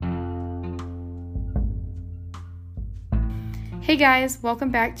Hey guys, welcome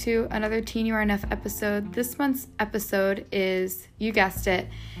back to another Teen You Are Enough episode. This month's episode is, you guessed it,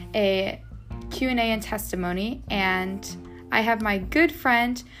 a Q&A and testimony, and I have my good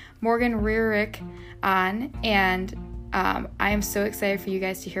friend Morgan Rearick on, and I am so excited for you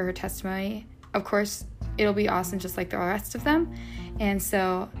guys to hear her testimony. Of course, it'll be awesome just like the rest of them, and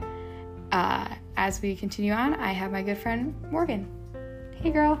so as we continue on, I have my good friend Morgan.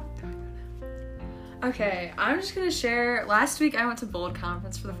 Hey girl. Okay, I'm just going to share. Last week I went to Bold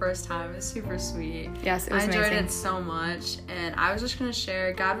Conference for the first time. It was super sweet. Yes, it was amazing. I enjoyed it so much, and I was just going to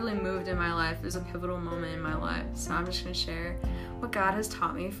share. God really moved in my life. It was a pivotal moment in my life, so I'm just going to share what God has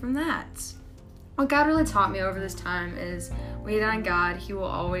taught me from that. What God really taught me over this time is wait on God. He will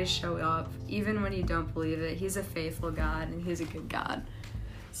always show up, even when you don't believe it. He's a faithful God, and He's a good God.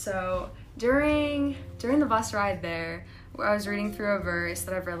 So during the bus ride there, I was reading through a verse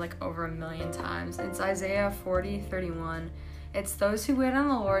that I've read like over 1,000,000 times. It's Isaiah 40:31. It's those who wait on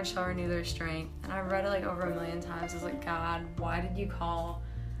the Lord shall renew their strength. And I've read it like over 1,000,000 times. I was like, God, why did you call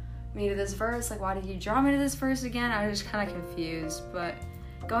me to this verse? Like, why did you draw me to this verse again? I was just kind of confused. But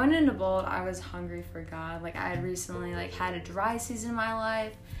going into Bold, I was hungry for God. Like, I had recently like had a dry season in my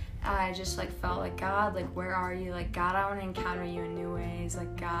life. I just like felt like, God, like, where are you? Like, God, I want to encounter you in new ways.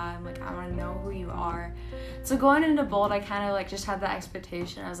 Like, God, like, I want to know who you are. So going into Bold, I kind of like just had that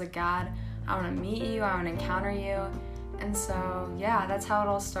expectation. I was like, God, I want to meet you. I want to encounter you. And so, yeah, that's how it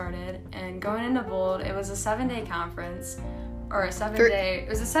all started. And going into Bold, it was a 7-day conference. Or a 7-day, it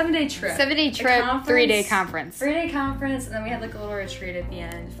was a 7-day trip. 7-day trip, 3-day conference. 3-day conference, and then we had like a little retreat at the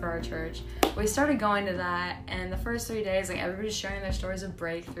end for our church. We started going to that, and the first 3 days, like, everybody's sharing their stories of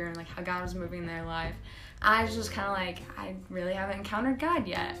breakthrough and like how God was moving in their life. I was just kind of like, I really haven't encountered God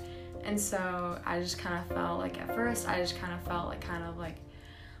yet. And so I just kind of felt like, at first, I just kind of felt like kind of like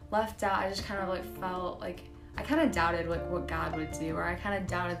left out. I just kind of like felt like, I kind of doubted like what God would do, or I kind of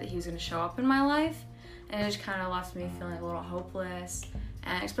doubted that He was going to show up in my life. And it just kind of left me feeling a little hopeless.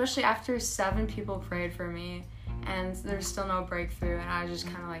 And especially after 7 people prayed for me, and there's still no breakthrough. And I was just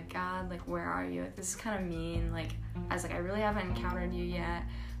kind of like, God, like, where are you? Like, this is kind of mean. Like, I was like, I really haven't encountered you yet.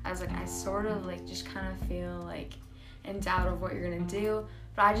 I was like, I sort of, like, just kind of feel, like, in doubt of what you're going to do.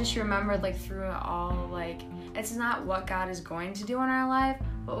 But I just remembered, like, through it all, like, it's not what God is going to do in our life,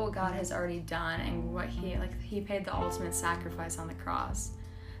 but what God has already done and what He paid the ultimate sacrifice on the cross.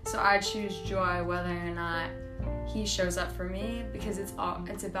 So I choose joy whether or not He shows up for me, because it's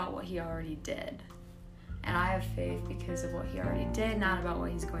about what He already did. And I have faith because of what He already did, not about what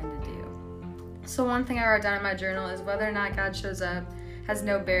He's going to do. So one thing I wrote down in my journal is whether or not God shows up has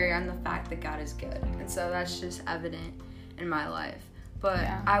no bearing on the fact that God is good. And so that's just evident in my life. But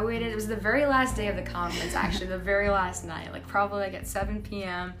yeah. I waited, it was the very last day of the conference, actually, the very last night, like probably like at 7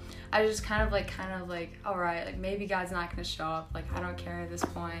 p.m. I was just kind of like, all right, like maybe God's not going to show up. Like, I don't care at this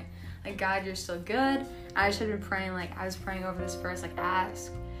point. Like, God, you're still good. I should have been praying, like, I was praying over this verse, like,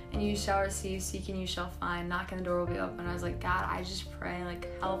 ask and you shall receive, seek and you shall find, knock and the door will be open. I was like, God, I just pray, like,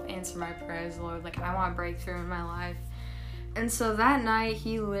 help answer my prayers, Lord. Like, I want breakthrough in my life. And so that night,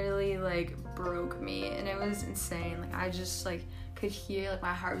 He literally, like, broke me, and it was insane. Like, I just, like, could hear, like,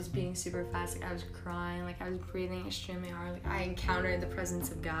 my heart was beating super fast. Like, I was crying. Like, I was breathing extremely hard. Like, I encountered the presence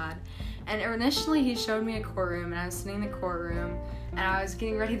of God. And initially, He showed me a courtroom, and I was sitting in the courtroom, and I was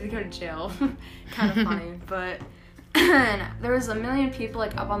getting ready to go to jail. Kind of funny, but and there was 1,000,000 people,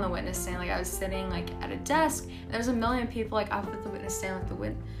 like, up on the witness stand. Like, I was sitting, like, at a desk, and there was 1,000,000 people, like, up at the witness stand.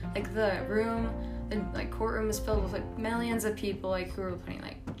 Like, the room, the, like, courtroom was filled with, like, millions of people, like, who were putting,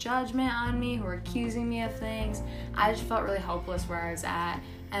 like, judgment on me, who were accusing me of things. I just felt really hopeless where I was at,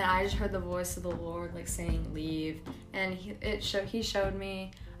 and I just heard the voice of the Lord, like, saying, leave. And He showed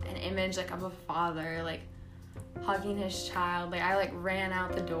me an image, like, of a father, like, hugging his child. Like, I, like, ran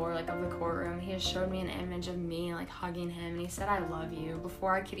out the door, like, of the courtroom. He just showed me an image of me, like, hugging him, and He said, I love you,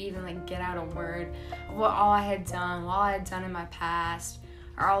 before I could even, like, get out a word of what all I had done in my past,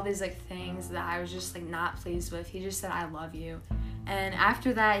 or all these, like, things that I was just, like, not pleased with. He just said, I love you. And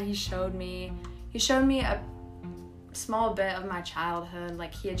after that, He showed me a small bit of my childhood.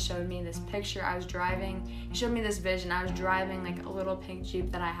 Like, He had showed me this picture. I was driving. He showed me this vision. I was driving, like, a little pink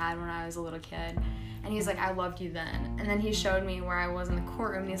Jeep that I had when I was a little kid. And He's like, I loved you then. And then He showed me where I was in the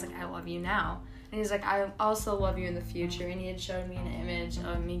courtroom, and He's like, I love you now. And He's like, I also love you in the future. And He had showed me an image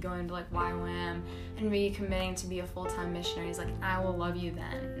of me going to, like, YWAM and me committing to be a full-time missionary. He's like, I will love you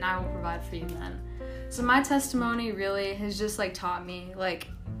then, and I will provide for you then. So my testimony really has just, like, taught me, like,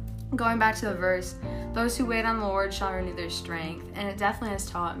 going back to the verse, those who wait on the Lord shall renew their strength. And it definitely has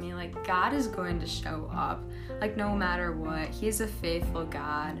taught me, like, God is going to show up, like, no matter what. He's a faithful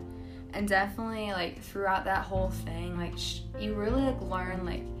God. And definitely, like, throughout that whole thing, like, you really, like, learn,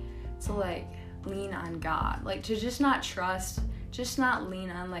 like, to, like, lean on God. Like, to just not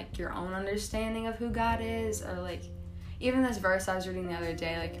lean on, like, your own understanding of who God is. Or, like, even this verse I was reading the other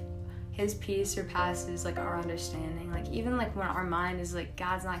day, like, his peace surpasses, like, our understanding. Like, even, like, when our mind is, like,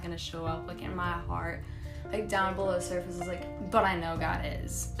 God's not going to show up, like, in my heart, like, down below the surface is, like, but I know God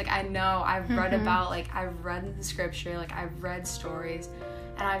is. Like, I know, I've read about, like, I've read the scripture, like, I've read stories,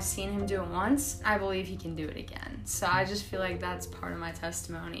 and I've seen him do it once. I believe he can do it again. So I just feel like that's part of my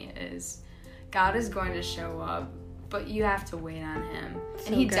testimony is God is going to show up, but you have to wait on him. So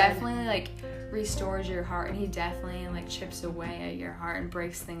and he good. definitely, like, restores your heart, and he definitely, like, chips away at your heart and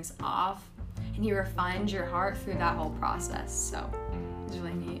breaks things off, and he refines your heart through that whole process. So it's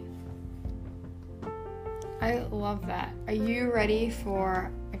really neat. I love that. Are you ready to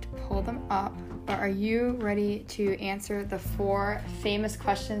pull them up, but are you ready to answer the 4 famous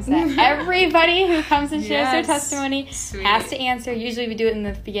questions that everybody who comes and shares their testimony has to answer? Usually we do it in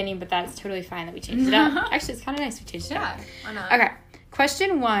the beginning, but that's totally fine that we changed it up. Actually, it's kind of nice we changed it up. Yeah, why not? Okay.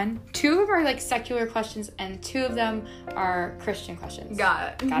 Question 1. 2 of them are, like, secular questions, and 2 of them are Christian questions.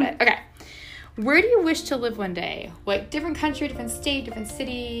 Got it. Got it. Okay. Where do you wish to live one day? Like, different country, different state, different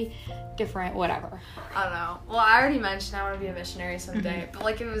city, different whatever. I don't know. Well, I already mentioned I want to be a missionary someday, but,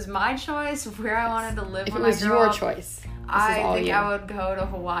 like, if it was my choice of where I wanted to live If when it was I grow your up, choice, I think I would go to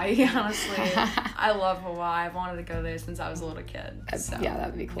Hawaii, honestly. I love Hawaii. I've wanted to go there since I was a little kid. So. Yeah,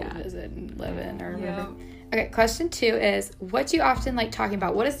 that would be cool to visit and live in or Yep. whatever. Okay, question 2 is, what do you often like talking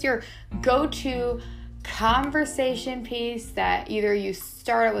about? What is your go-to conversation piece that either you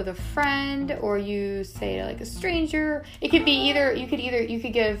start it with a friend or you say to, like, a stranger? It could be either, you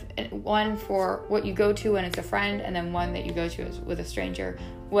could give one for what you go to when it's a friend, and then one that you go to is with a stranger,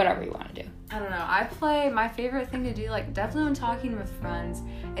 whatever you want to do. I don't know. My favorite thing to do, like, definitely when talking with friends,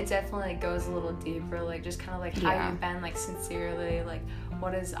 it definitely, like, goes a little deeper, like, just kind of, like, how you've been, like, sincerely, like,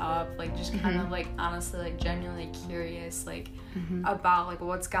 what is up, like, just kind of, like, honestly, like, genuinely curious, like, about, like,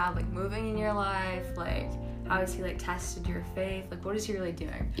 what's God, like, moving in your life, like, how has he, like, tested your faith, like, what is he really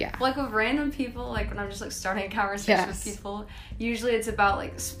doing? Yeah. Like, with random people, like, when I'm just, like, starting a conversation with people, usually it's about,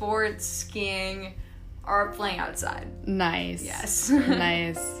 like, sports, skiing, or playing outside. Nice. Yes.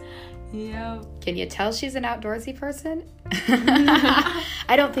 Nice. Yep. Can you tell she's an outdoorsy person?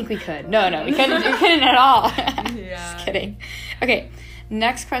 I don't think we could. No, we couldn't at all. Yeah. Just kidding. Okay,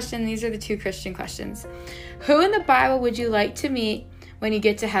 next question. These are the 2 Christian questions. Who in the Bible would you like to meet when you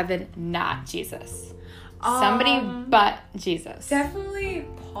get to heaven, not Jesus? Somebody but Jesus. Definitely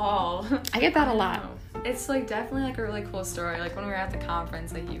Paul. I get that a lot. It's, like, definitely, like, a really cool story. Like, when we were at the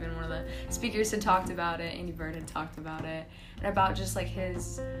conference, like, even one of the speakers had talked about it, Andy Byrne had talked about it, and about just, like,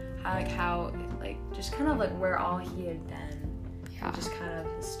 how, just kind of, like, where all he had been. Yeah. Just kind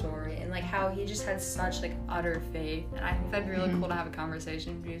of his story. And, like, how he just had such, like, utter faith. And I think that'd be really cool to have a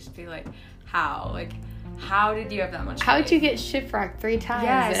conversation. Just be like, how? Like, how did you have that much faith? How did you get shipwrecked 3 times?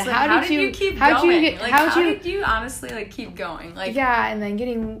 Yes, and like, how did you keep going? How did you honestly, like, keep going? Like, yeah, and then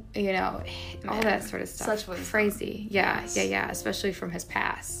getting, all that sort of stuff. Such wisdom. Crazy. Yeah, yeah, especially from his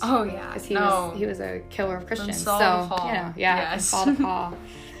past. Oh, yeah. Because he was a killer of Christians. From Saul to Paul. From Saul to Paul.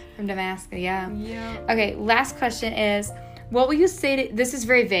 From Damascus, yeah. Okay, last question is, what will you say to... This is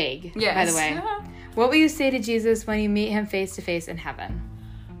very vague, by the way. What will you say to Jesus when you meet him face to face in heaven?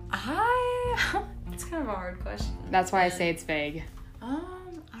 It's kind of a hard question. That's why I say it's vague. I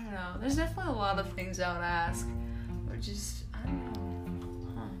don't know. There's definitely a lot of things I would ask. Or just, I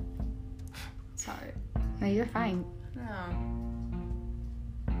don't know. Sorry. No, you're fine. No.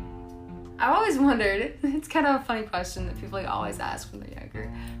 I've always wondered, it's kind of a funny question that people, like, always ask when they're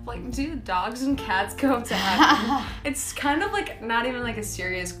younger. Like, do dogs and cats go to heaven? It's kind of, like, not even, like, a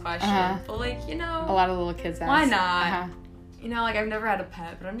serious question. But, like, a lot of little kids ask. Why not? Like, I've never had a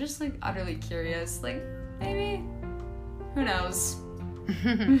pet, but I'm just, like, utterly curious. Like, maybe. Who knows?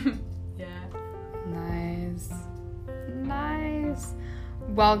 Yeah. Nice.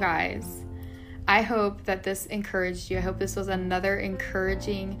 Well, guys, I hope that this encouraged you. I hope this was another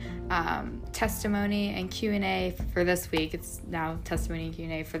encouraging testimony and Q&A for this week. It's now testimony and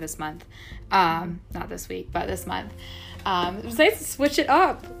Q&A for this month. Not this week, but this month. It was nice to switch it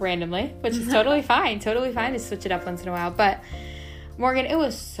up randomly, which is totally fine. Totally fine to switch it up once in a while. But Morgan, it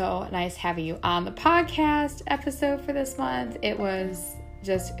was so nice having you on the podcast episode for this month. It was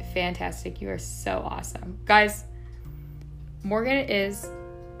just fantastic. You are so awesome. Guys, Morgan is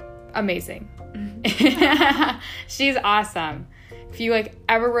amazing. She's awesome. If you, like,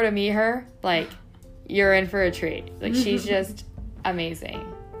 ever were to meet her, like, you're in for a treat. Like, she's just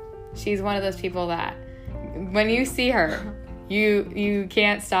amazing. She's one of those people that when you see her, You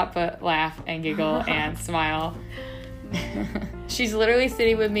can't stop but laugh and giggle and smile. She's literally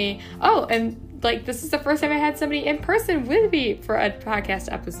sitting with me. Oh, and like this is the first time I had somebody in person with me for a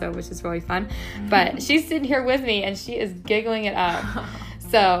podcast episode, which is really fun. But she's sitting here with me and she is giggling it up.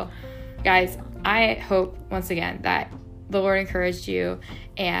 So, guys, I hope once again that the Lord encouraged you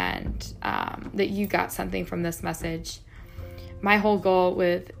and that you got something from this message. My whole goal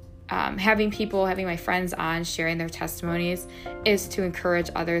with having my friends on sharing their testimonies is to encourage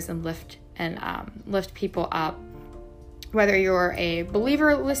others and lift people up. Whether you're a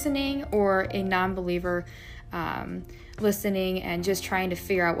believer listening or a non-believer listening and just trying to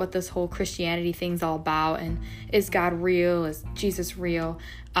figure out what this whole Christianity thing's all about and is God real, is Jesus real,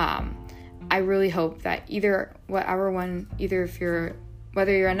 I really hope that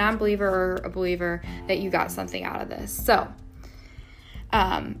whether you're a non-believer or a believer, that you got something out of this. So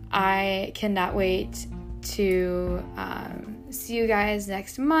I cannot wait to see you guys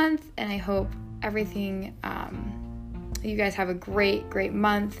next month, and I hope everything you guys have a great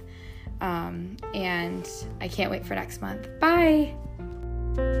month, and I can't wait for next month. Bye.